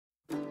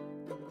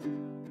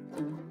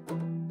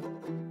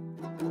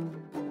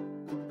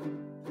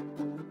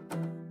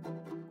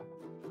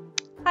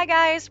Hi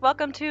guys,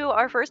 welcome to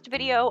our first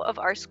video of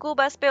our school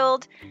bus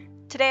build.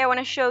 Today I want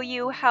to show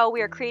you how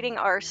we are creating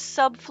our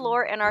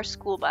subfloor in our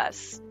school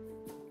bus.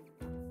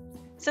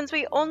 Since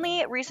we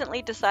only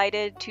recently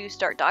decided to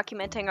start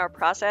documenting our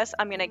process,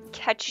 I'm going to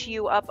catch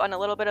you up on a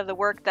little bit of the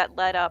work that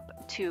led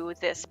up to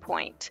this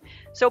point.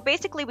 So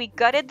basically we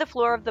gutted the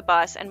floor of the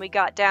bus and we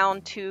got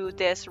down to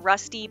this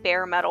rusty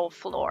bare metal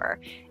floor.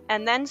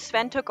 And then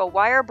Sven took a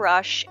wire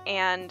brush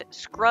and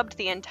scrubbed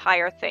the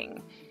entire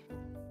thing.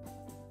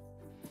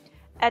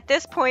 At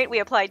this point, we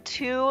applied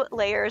 2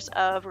 layers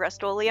of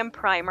Rust-Oleum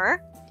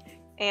primer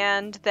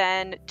and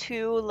then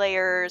 2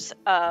 layers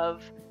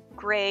of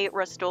gray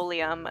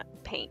Rust-Oleum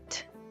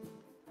paint.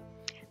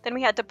 Then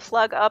we had to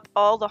plug up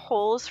all the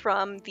holes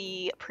from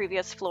the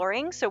previous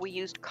flooring, so we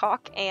used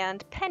caulk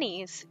and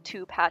pennies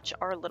to patch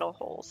our little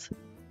holes.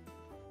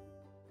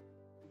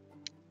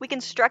 We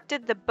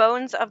constructed the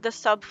bones of the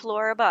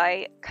subfloor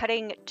by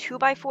cutting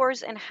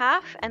 2x4s in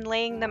half and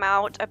laying them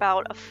out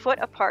about a foot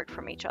apart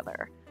from each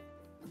other.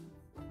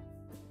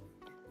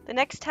 The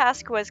next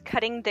task was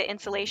cutting the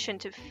insulation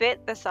to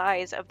fit the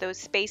size of those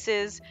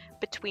spaces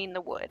between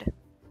the wood.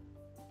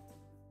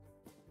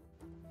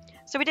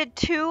 So we did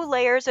 2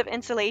 layers of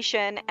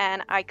insulation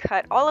and I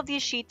cut all of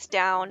these sheets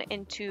down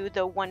into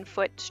the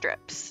 1-foot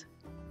strips.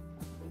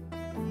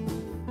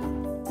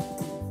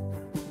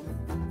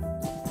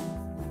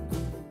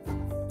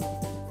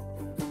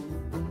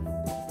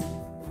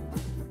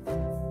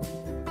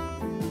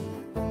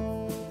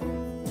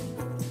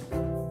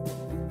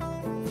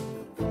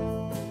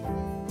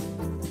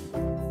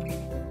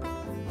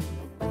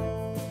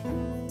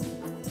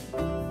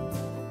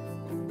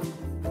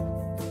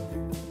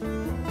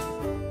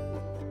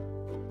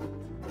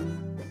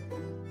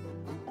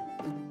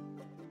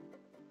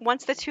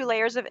 Once the 2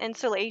 layers of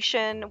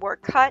insulation were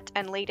cut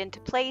and laid into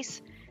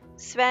place,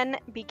 Sven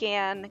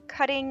began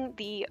cutting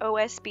the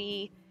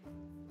OSB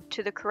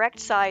to the correct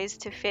size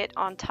to fit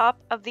on top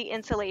of the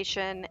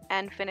insulation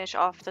and finish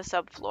off the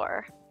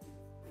subfloor.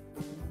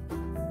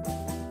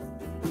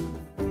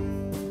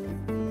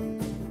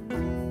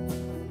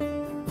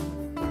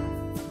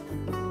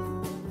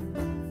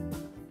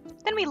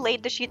 Then we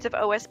laid the sheets of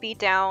OSB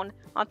down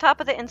on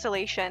top of the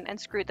insulation and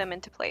screwed them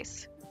into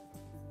place.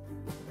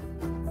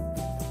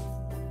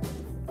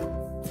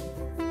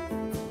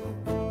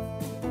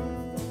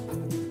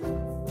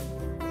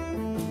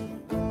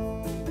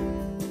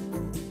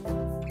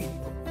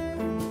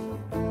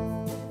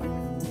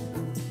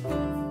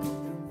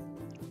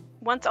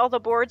 Once all the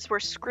boards were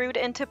screwed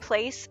into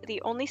place,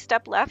 the only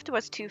step left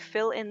was to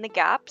fill in the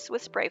gaps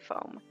with spray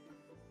foam.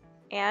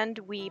 And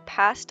we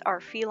passed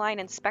our feline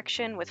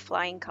inspection with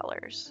flying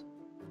colors.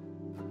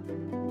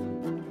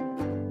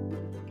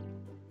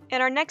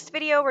 In our next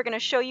video, we're going to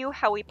show you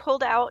how we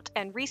pulled out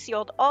and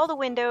resealed all the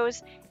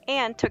windows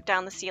and took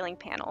down the ceiling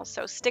panels,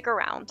 so stick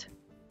around.